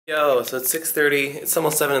Yo, so it's 6:30, it's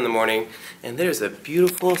almost 7 in the morning, and there's a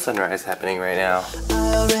beautiful sunrise happening right now.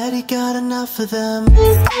 I already got enough of them.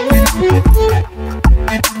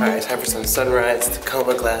 Alright, time for some sunrise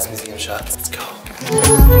Tacoma glass museum shots. Let's go.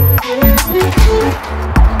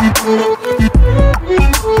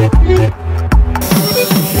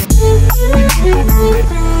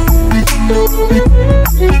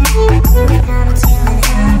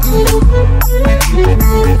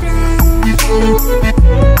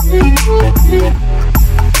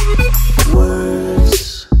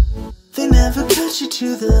 Words, they never cut you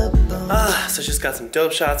to the bone. So just got some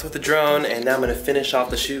dope shots with the drone, and now I'm gonna finish off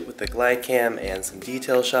the shoot with the glide cam and some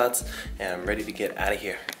detail shots, and I'm ready to get out of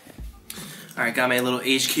here. Alright, got my little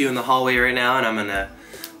HQ in the hallway right now, and I'm gonna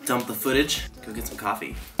dump the footage, go get some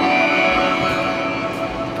coffee.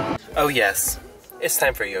 Oh yes, it's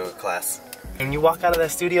time for yoga class. When you walk out of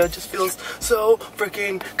that studio, it just feels so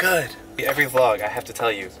freaking good. Every vlog, I have to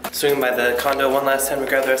tell you. Swinging by the condo one last time to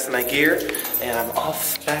grab the rest of my gear, and I'm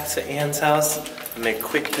off back to Anne's house. I'll make a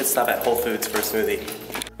quick pit stop at Whole Foods for a smoothie.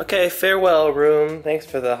 Okay, farewell room. Thanks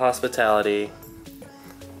for the hospitality.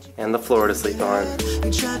 And the floor to sleep on.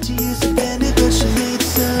 You tried to use a penny, but you made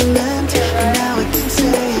cement. And now I can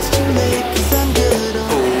say it's too late, 'cause I'm good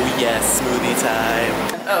on. Oh yes, smoothie time.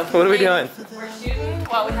 Oh, What are we doing? We're shooting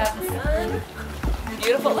while we have the sun.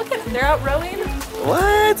 Beautiful. Look at, they're out rowing.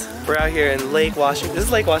 What? We're out here in Lake Washington. This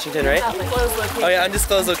is Lake Washington, right? Undisclosed location. Oh yeah,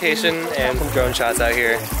 undisclosed location, and some drone shots out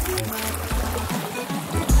here.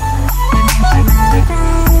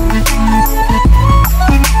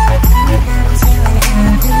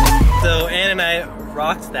 So Ann and I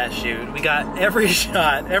rocked that shoot. We got every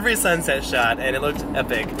shot, every sunset shot, and it looked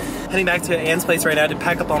epic. Heading back to Ann's place right now to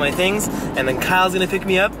pack up all my things, and then Kyle's gonna pick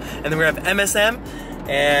me up, and then we're gonna have MSM,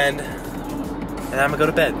 and I'm gonna go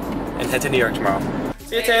to bed and head to New York tomorrow.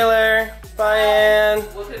 See you, Taylor. Bye, Ann.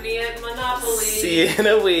 Look at me at Monopoly. See you in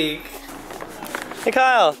a week. Hey,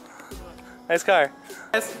 Kyle. Nice car.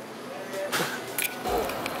 Yes.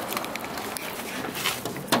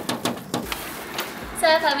 What's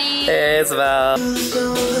up, hubby? Hey, it's Val.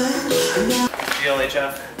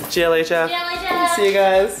 GLHF. GLHF. Yeah, See you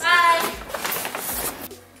guys. Bye.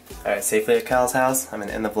 Alright, safely at Kyle's house. I'm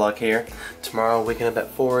gonna end the vlog here. Tomorrow, waking up at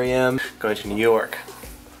 4 a.m., going to New York.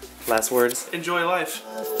 Last words, enjoy life.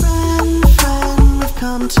 Friend, we've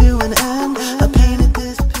come to an end. I painted this